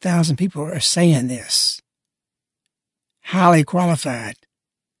 31,000 people are saying this. Highly qualified.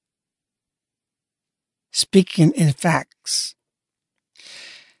 Speaking in facts.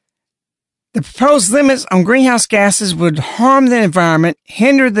 The proposed limits on greenhouse gases would harm the environment,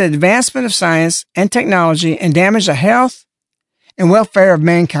 hinder the advancement of science and technology, and damage the health and welfare of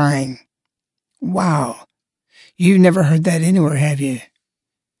mankind. Wow. You've never heard that anywhere, have you?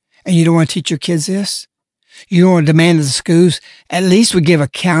 And you don't want to teach your kids this? You don't want to demand that the schools at least would give a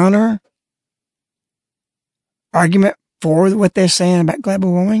counter argument for what they're saying about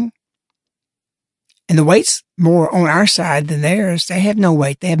global warming? And the weight's more on our side than theirs. They have no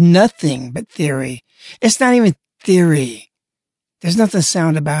weight. They have nothing but theory. It's not even theory. There's nothing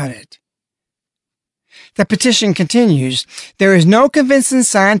sound about it. The petition continues. There is no convincing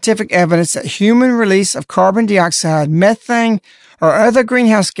scientific evidence that human release of carbon dioxide, methane, or other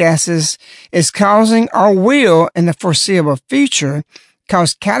greenhouse gases is causing or will, in the foreseeable future,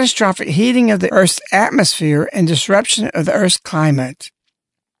 cause catastrophic heating of the Earth's atmosphere and disruption of the Earth's climate.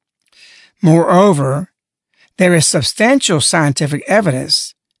 Moreover, there is substantial scientific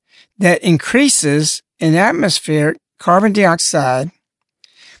evidence that increases in atmospheric carbon dioxide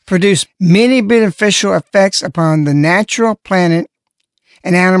produce many beneficial effects upon the natural planet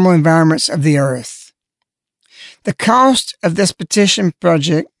and animal environments of the Earth. The cost of this petition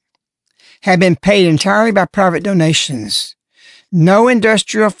project had been paid entirely by private donations. No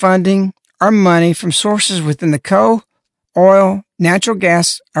industrial funding or money from sources within the coal, oil, natural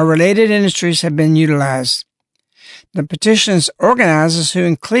gas, or related industries have been utilized. The petition's organizers, who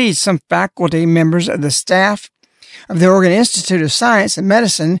include some faculty members of the staff of the Oregon Institute of Science and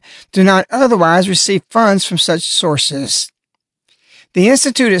Medicine, do not otherwise receive funds from such sources. The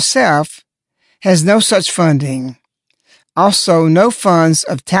Institute itself has no such funding. Also, no funds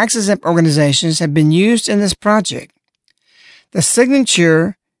of tax-exempt organizations have been used in this project. The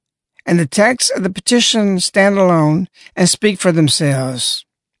signature and the text of the petition stand alone and speak for themselves.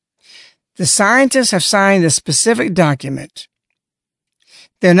 The scientists have signed a specific document.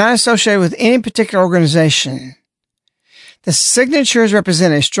 They are not associated with any particular organization. The signatures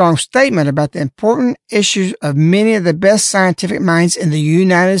represent a strong statement about the important issues of many of the best scientific minds in the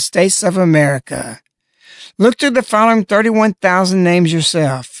United States of America. Look through the following 31,000 names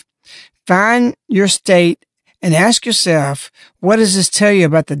yourself. Find your state and ask yourself, what does this tell you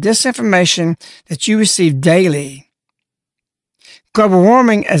about the disinformation that you receive daily? Global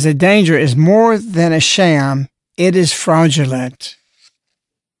warming as a danger is more than a sham. It is fraudulent.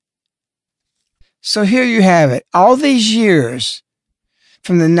 So here you have it. All these years,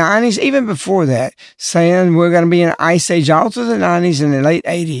 from the 90s, even before that, saying we're going to be in an ice age all through the 90s and the late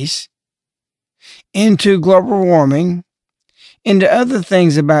 80s, into global warming, into other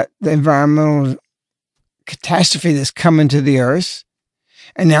things about the environmental catastrophe that's coming to the earth,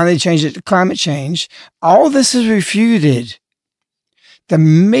 and now they changed it to climate change. All this is refuted. The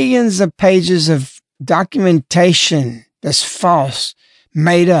millions of pages of documentation that's false,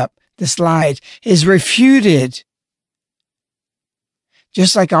 made up, that's lied, is refuted.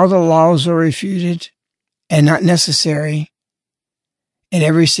 Just like all the laws are refuted and not necessary in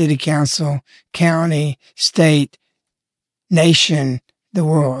every city council, county, state, nation, the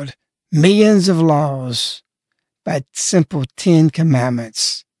world. Millions of laws by simple 10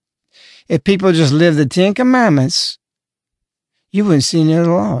 commandments. If people just live the 10 commandments, you wouldn't see any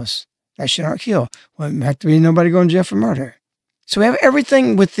other laws. Thou shalt not kill. Wouldn't have to be nobody going to jail for murder. So we have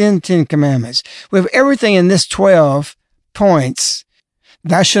everything within 10 commandments. We have everything in this 12 points.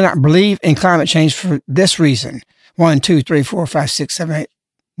 Thou shalt not believe in climate change for this reason. 1, 2, 3, 4, 5, 6, 7, 8,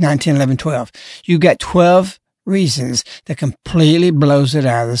 9, 10, 11, 12. You got 12 reasons that completely blows it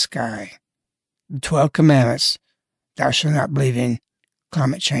out of the sky. The 12 commandments. Thou shalt not believe in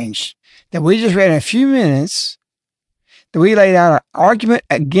climate change. That we just read in a few minutes, that we laid out an argument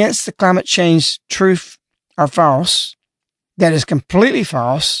against the climate change truth or false, that is completely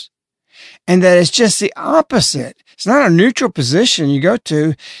false, and that it's just the opposite. It's not a neutral position you go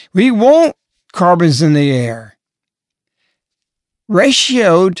to. We want carbons in the air,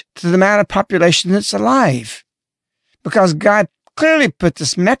 ratioed to the amount of population that's alive, because God clearly put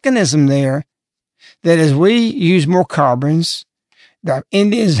this mechanism there that as we use more carbons, the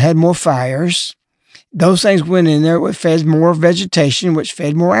Indians had more fires. Those things went in there, which fed more vegetation, which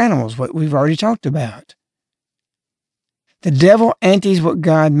fed more animals, what we've already talked about. The devil antis what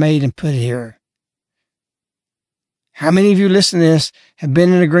God made and put here. How many of you listening to this have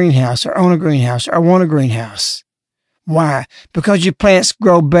been in a greenhouse or own a greenhouse or want a greenhouse? Why? Because your plants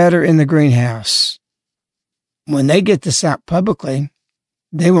grow better in the greenhouse. When they get this out publicly,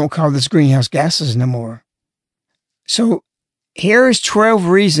 they won't call this greenhouse gases no more. So here is 12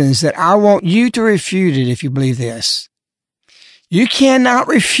 reasons that I want you to refute it if you believe this. You cannot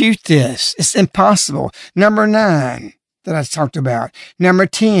refute this. It's impossible. Number 9 that I talked about. Number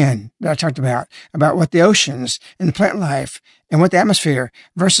 10 that I talked about what the oceans and the plant life and what the atmosphere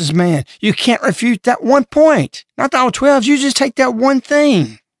versus man. You can't refute that one point. Not all 12. You just take that one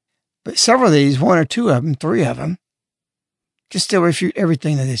thing. But several of these, 1 or 2 of them, 3 of them, can still refute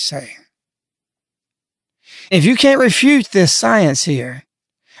everything that they say. If you can't refute this science here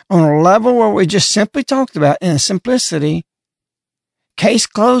on a level where we just simply talked about in a simplicity, case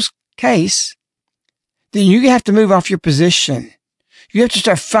closed case, then you have to move off your position. You have to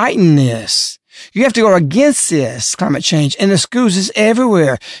start fighting this. You have to go against this climate change. And the schools is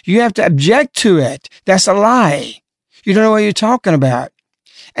everywhere. You have to object to it. That's a lie. You don't know what you're talking about.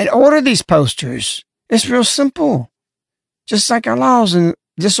 And order these posters. It's real simple. Just like our laws and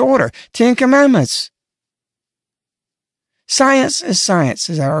disorder. 10 Commandments. Science is science,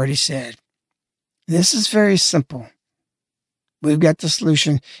 as I already said. This is very simple. We've got the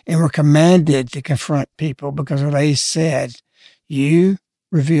solution, and we're commanded to confront people because our lady said, you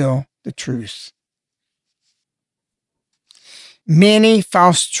reveal the truth. Many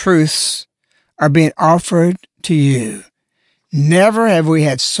false truths are being offered to you. Never have we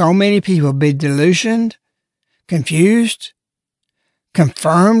had so many people be delusioned, confused,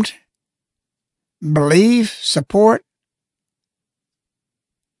 confirmed, believe, support,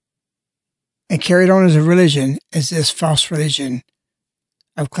 and carried on as a religion as this false religion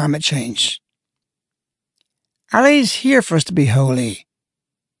of climate change. Our lady's here for us to be holy.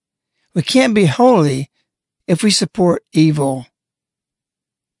 We can't be holy if we support evil.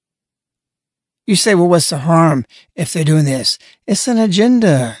 You say, well, what's the harm if they're doing this? It's an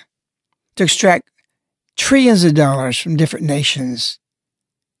agenda to extract trillions of dollars from different nations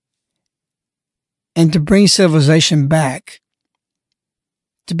and to bring civilization back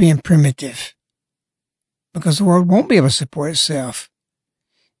to being primitive, because the world won't be able to support itself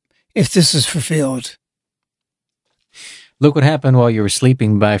if this is fulfilled. Look What Happened While You Were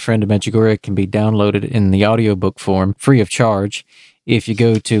Sleeping by Friend of Medjugorje can be downloaded in the audiobook form, free of charge. If you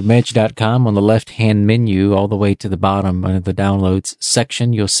go to Mej.com on the left-hand menu, all the way to the bottom of the downloads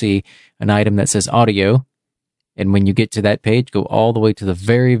section, you'll see an item that says audio. And when you get to that page, go all the way to the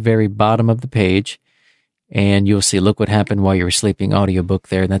very, very bottom of the page, and you'll see Look What Happened While You Were Sleeping audiobook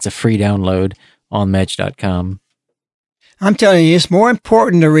there. That's a free download on Mej.com. I'm telling you, it's more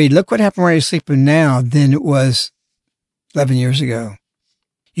important to read Look What Happened While You're Sleeping now than it was 11 years ago.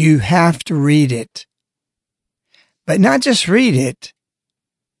 You have to read it. But not just read it.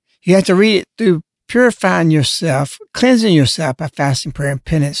 You have to read it through purifying yourself, cleansing yourself by fasting, prayer, and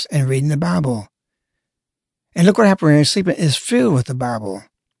penance, and reading the Bible. And Look What Happened While You're Sleeping is filled with the Bible.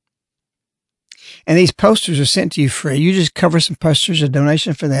 And these posters are sent to you free. You just cover some posters, a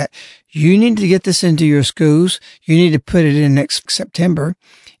donation for that. You need to get this into your schools. You need to put it in next September.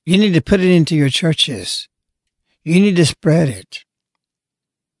 You need to put it into your churches. You need to spread it.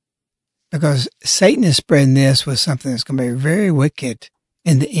 Because Satan is spreading this with something that's going to be very wicked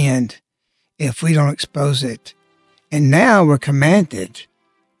in the end if we don't expose it. And now we're commanded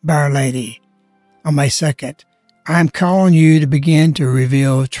by Our Lady on May 2nd. I'm calling you to begin to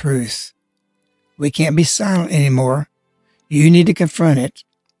reveal truth. We can't be silent anymore. You need to confront it.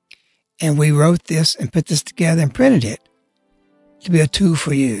 And we wrote this and put this together and printed it to be a tool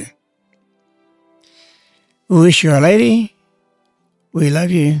for you. We wish you, Our Lady. We love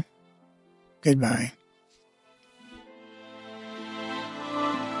you. Goodbye.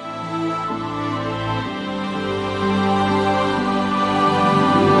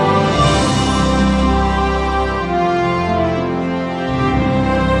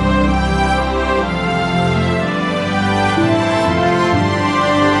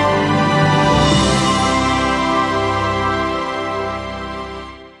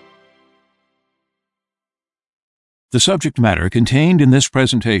 The subject matter contained in this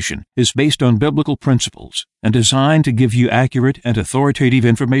presentation is based on biblical principles and designed to give you accurate and authoritative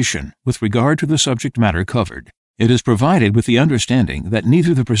information with regard to the subject matter covered. It is provided with the understanding that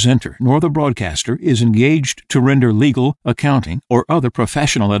neither the presenter nor the broadcaster is engaged to render legal, accounting, or other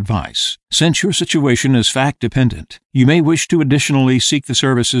professional advice. Since your situation is fact-dependent, you may wish to additionally seek the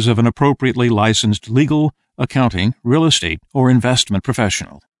services of an appropriately licensed legal, accounting, real estate, or investment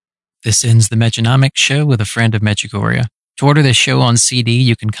professional. This ends the Mejanomics Show with a Friend of Medjugorje. To order this show on CD,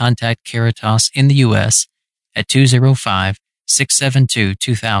 you can contact Caritas in the U.S. at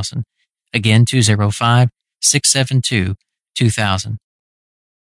 205-672-2000. Again, 205-672-2000.